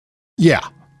Yeah,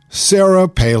 Sarah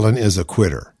Palin is a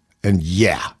quitter. And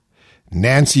yeah,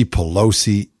 Nancy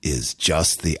Pelosi is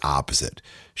just the opposite.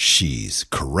 She's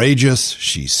courageous,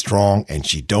 she's strong, and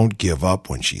she don't give up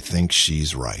when she thinks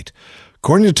she's right.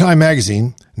 According to Time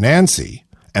magazine, Nancy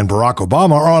and Barack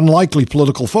Obama are unlikely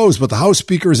political foes, but the House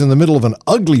Speaker is in the middle of an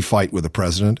ugly fight with the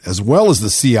president, as well as the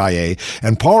CIA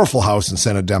and powerful House and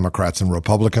Senate Democrats and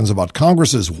Republicans about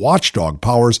Congress's watchdog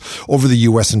powers over the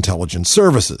U.S. intelligence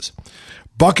services.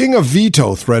 Bucking a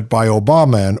veto threat by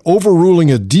Obama and overruling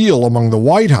a deal among the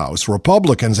White House,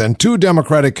 Republicans, and 2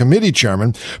 Democratic committee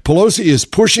chairmen, Pelosi is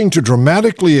pushing to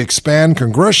dramatically expand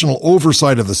congressional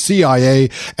oversight of the CIA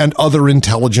and other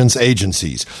intelligence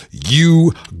agencies.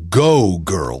 You go,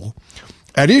 girl.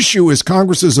 At issue is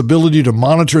Congress's ability to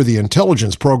monitor the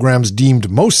intelligence programs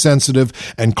deemed most sensitive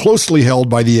and closely held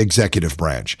by the executive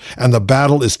branch. And the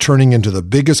battle is turning into the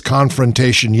biggest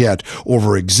confrontation yet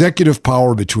over executive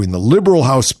power between the liberal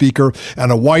House Speaker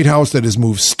and a White House that has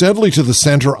moved steadily to the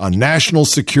center on national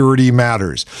security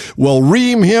matters. Well,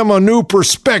 ream him a new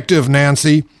perspective,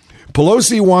 Nancy.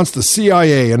 Pelosi wants the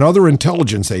CIA and other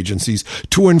intelligence agencies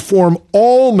to inform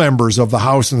all members of the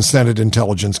House and Senate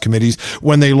Intelligence Committees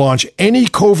when they launch any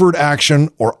covert action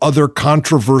or other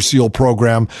controversial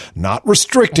program, not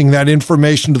restricting that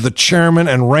information to the chairman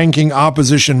and ranking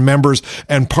opposition members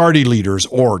and party leaders,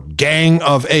 or Gang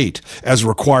of 8, as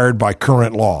required by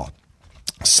current law.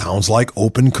 Sounds like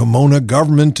open kimono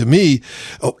government to me.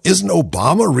 Oh, isn't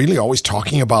Obama really always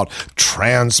talking about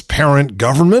transparent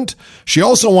government? She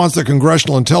also wants the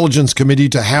Congressional Intelligence Committee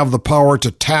to have the power to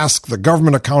task the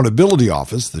Government Accountability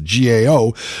Office, the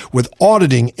GAO, with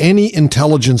auditing any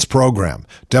intelligence program.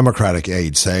 Democratic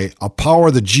aides say a power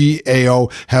the GAO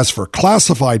has for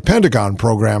classified Pentagon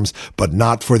programs, but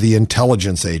not for the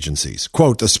intelligence agencies.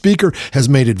 Quote, the Speaker has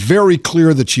made it very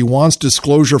clear that she wants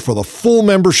disclosure for the full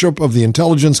membership of the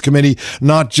Intelligence Committee,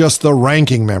 not just the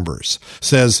ranking members,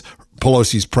 says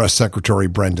Pelosi's press secretary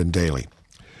Brendan Daly.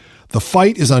 The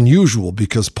fight is unusual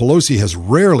because Pelosi has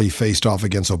rarely faced off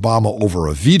against Obama over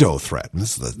a veto threat. And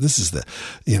this is the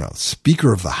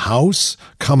Speaker of the House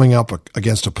coming up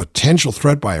against a potential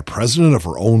threat by a president of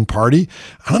her own party.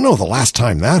 I don't know the last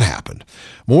time that happened.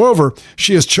 Moreover,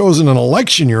 she has chosen an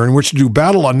election year in which to do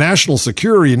battle on national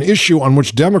security, an issue on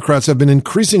which Democrats have been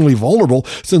increasingly vulnerable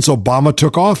since Obama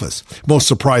took office. Most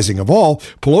surprising of all,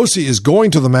 Pelosi is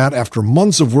going to the mat after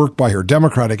months of work by her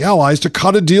Democratic allies to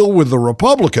cut a deal with the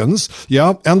Republicans,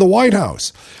 and the White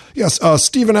House. Yes,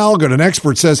 Stephen Algood, an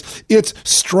expert, says it's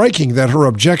striking that her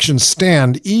objections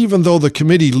stand even though the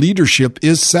committee leadership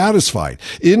is satisfied.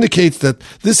 It indicates that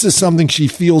this is something she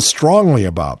feels strongly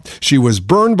about. She was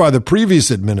burned by the previous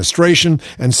administration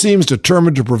and seems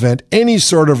determined to prevent any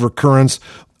sort of recurrence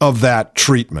of that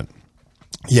treatment.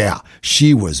 Yeah,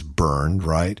 she was burned,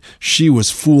 right? She was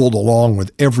fooled along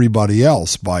with everybody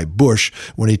else by Bush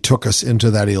when he took us into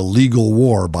that illegal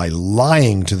war by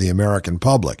lying to the American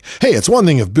public. Hey, it's one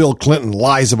thing if Bill Clinton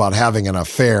lies about having an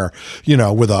affair,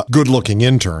 with a good-looking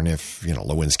intern, if,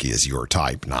 Lewinsky is your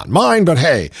type, not mine, but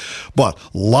hey, but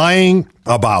lying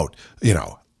about,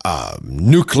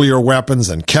 nuclear weapons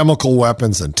and chemical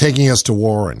weapons and taking us to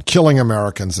war and killing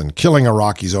Americans and killing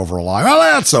Iraqis over a lie. Well,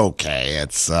 that's okay.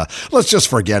 Let's just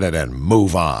forget it and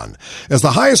move on. As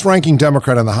the highest ranking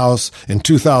Democrat in the House in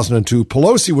 2002,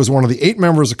 Pelosi was one of the 8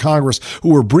 members of Congress who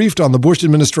were briefed on the Bush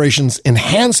administration's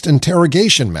enhanced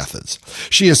interrogation methods.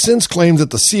 She has since claimed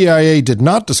that the CIA did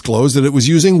not disclose that it was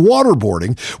using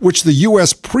waterboarding, which the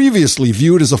U.S. previously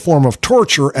viewed as a form of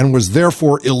torture and was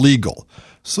therefore illegal.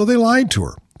 So they lied to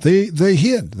her. They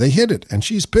hid it, and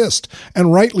she's pissed,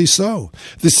 and rightly so.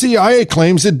 The CIA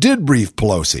claims it did brief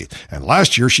Pelosi, and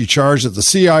last year she charged that the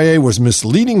CIA was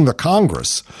misleading the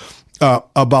Congress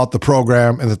about the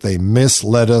program and that they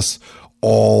misled us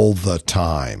all the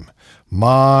time.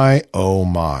 My, oh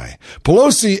my.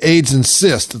 Pelosi aides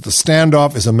insist that the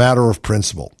standoff is a matter of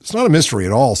principle. It's not a mystery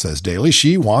at all, says Daley.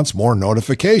 She wants more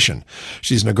notification.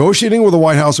 She's negotiating with the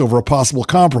White House over a possible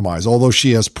compromise. Although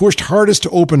she has pushed hardest to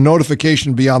open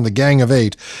notification beyond the Gang of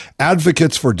 8,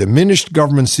 advocates for diminished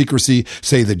government secrecy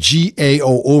say the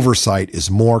GAO oversight is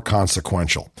more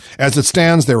consequential. As it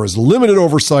stands, there is limited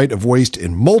oversight of waste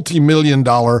in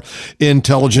multi-million-dollar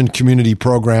intelligent community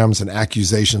programs and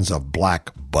accusations of black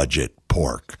budget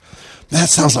pork. That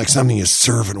sounds like something you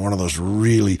serve in one of those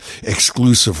really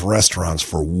exclusive restaurants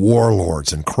for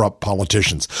warlords and corrupt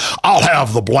politicians. I'll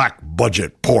have the black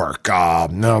budget pork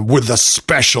with the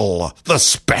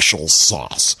special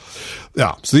sauce.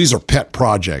 Yeah, so these are pet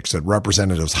projects that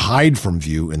representatives hide from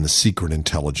view in the secret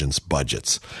intelligence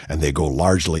budgets, and they go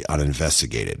largely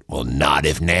uninvestigated. Well, not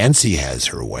if Nancy has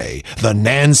her way. The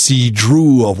Nancy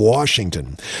Drew of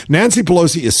Washington. Nancy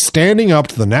Pelosi is standing up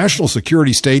to the national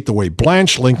security state the way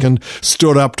Blanche Lincoln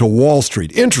stood up to Wall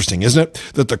Street. Interesting, isn't it,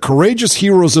 that the courageous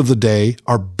heroes of the day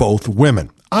are both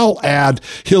women? I'll add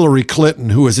Hillary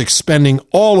Clinton, who is expending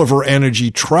all of her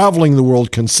energy traveling the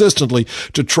world consistently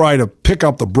to try to pick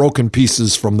up the broken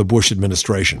pieces from the Bush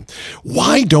administration.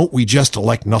 Why don't we just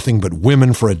elect nothing but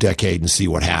women for a decade and see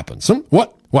what happens?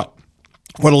 What?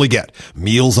 What'll we get?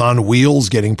 Meals on Wheels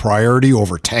getting priority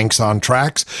over tanks on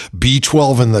tracks?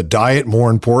 B12 in the diet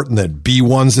more important than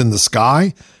B1s in the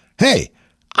sky? Hey,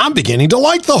 I'm beginning to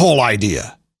like the whole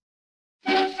idea.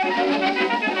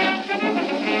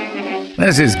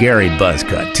 This is Gary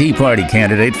Buzzcut, Tea Party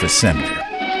candidate for senator.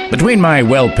 Between my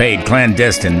well-paid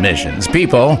clandestine missions,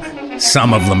 people,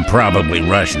 some of them probably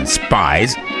Russian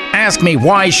spies, ask me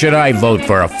why should I vote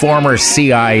for a former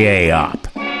CIA op.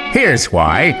 Here's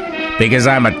why. Because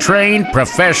I'm a trained,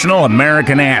 professional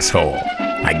American asshole.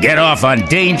 I get off on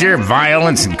danger,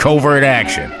 violence, and covert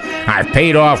action. I've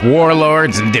paid off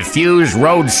warlords and defused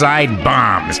roadside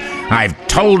bombs. I've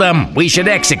told them we should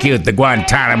execute the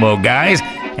Guantanamo guys,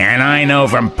 and I know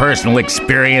from personal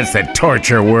experience that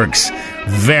torture works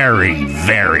very,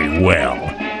 very well.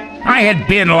 I had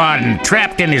Bin Laden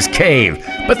trapped in his cave,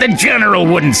 but the general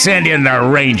wouldn't send in the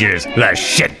Rangers, the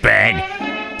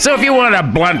shitbag. So if you want a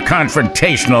blunt,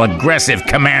 confrontational, aggressive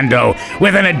commando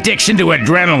with an addiction to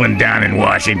adrenaline down in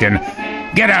Washington,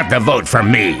 get out the vote for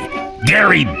me,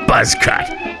 Gary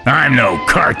Buzzcut. I'm no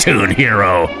cartoon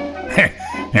hero.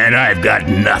 And I've got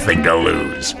nothing to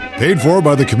lose. Paid for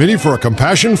by the Committee for a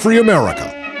Compassion-Free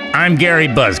America. I'm Gary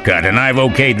Buzzcut, and I've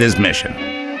okayed this mission.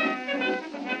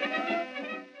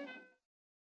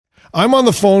 I'm on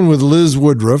the phone with Liz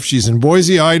Woodruff. She's in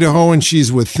Boise, Idaho, and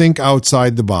she's with Think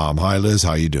Outside the Bomb. Hi, Liz.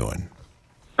 How you doing?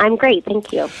 I'm great,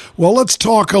 thank you. Well, let's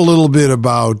talk a little bit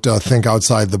about Think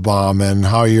Outside the Bomb and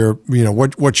how you're,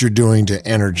 what you're doing to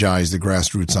energize the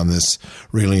grassroots on this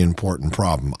really important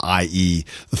problem, i.e.,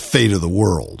 the fate of the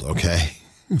world. Okay,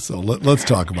 so let's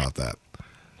talk about that.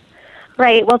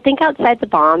 Right. Well, Think Outside the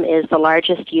Bomb is the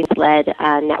largest youth-led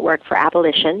network for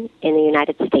abolition in the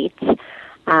United States,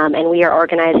 and we are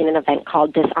organizing an event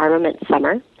called Disarmament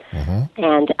Summer. Mm-hmm.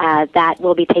 And that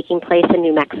will be taking place in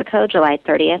New Mexico, July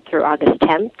 30th through August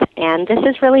 10th. And this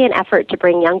is really an effort to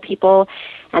bring young people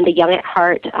and the young at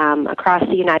heart across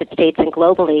the United States and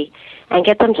globally and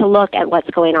get them to look at what's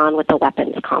going on with the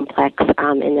weapons complex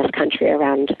in this country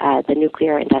around the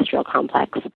nuclear industrial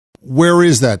complex. Where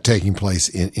is that taking place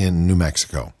in New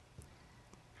Mexico?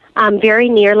 Very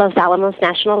near Los Alamos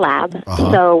National Lab.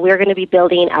 Uh-huh. So we're going to be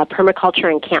building a permaculture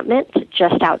encampment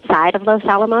just outside of Los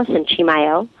Alamos in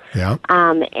Chimayo. Yeah.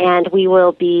 And we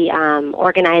will be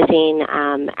organizing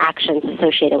actions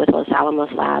associated with Los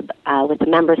Alamos Lab with the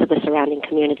members of the surrounding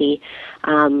community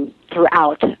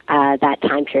throughout that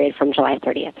time period from July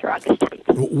 30th through August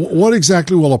 10th. What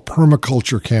exactly will a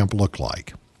permaculture camp look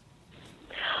like?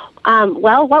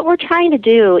 Well, what we're trying to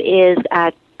do is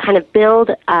kind of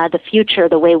build the future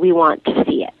the way we want to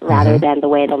see it, rather mm-hmm. than the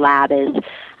way the lab is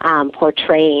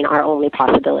portraying our only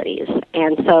possibilities.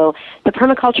 And so the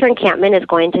permaculture encampment is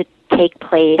going to take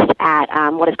place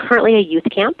at what is currently a youth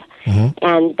camp, mm-hmm.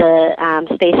 and the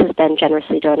space has been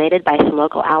generously donated by some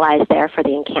local allies there for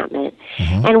the encampment.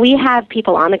 Mm-hmm. And we have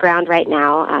people on the ground right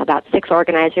now. About 6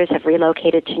 organizers have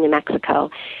relocated to New Mexico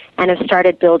and have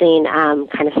started building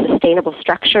kind of sustainable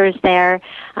structures there,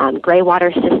 gray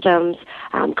water systems,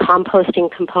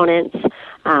 composting components,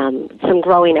 some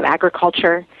growing of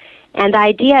agriculture. And the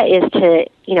idea is to,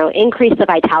 increase the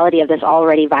vitality of this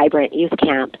already vibrant youth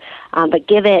camp, but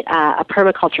give it a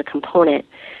permaculture component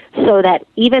so that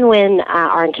even when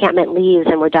our encampment leaves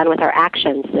and we're done with our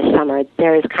actions this summer,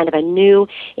 there is kind of a new,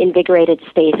 invigorated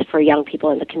space for young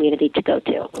people in the community to go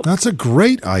to. That's a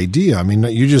great idea. I mean,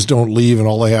 you just don't leave and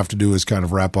all they have to do is kind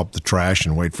of wrap up the trash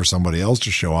and wait for somebody else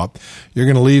to show up. You're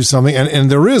going to leave something. And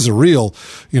there is a real,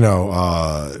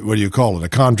 what do you call it, a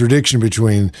contradiction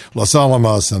between Los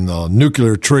Alamos and the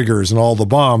nuclear triggers and all the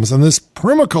bombs and this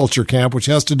permaculture camp, which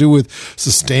has to do with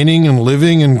sustaining and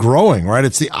living and growing, right?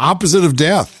 It's the opposite of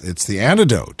death. It's the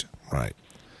antidote, right?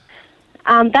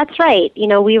 That's right.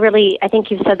 I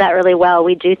think you've said that really well.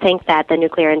 We do think that the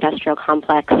nuclear industrial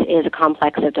complex is a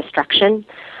complex of destruction.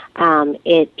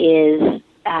 It is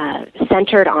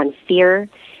centered on fear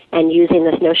and using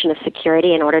this notion of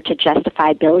security in order to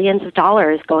justify billions of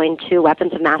dollars going to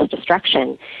weapons of mass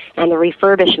destruction and the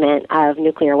refurbishment of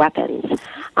nuclear weapons.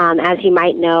 As you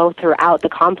might know, throughout the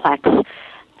complex,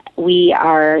 we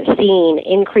are seeing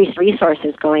increased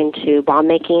resources going to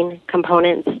bomb-making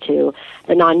components, to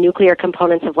the non-nuclear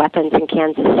components of weapons in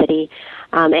Kansas City,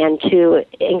 and to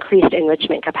increased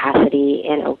enrichment capacity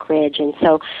in Oak Ridge. And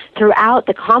so throughout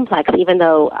the complex, even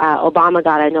though Obama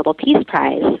got a Nobel Peace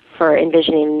Prize for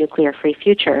envisioning a nuclear-free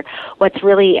future, what's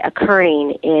really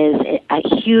occurring is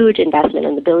a huge investment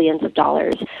in the billions of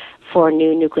dollars for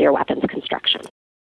new nuclear weapons construction.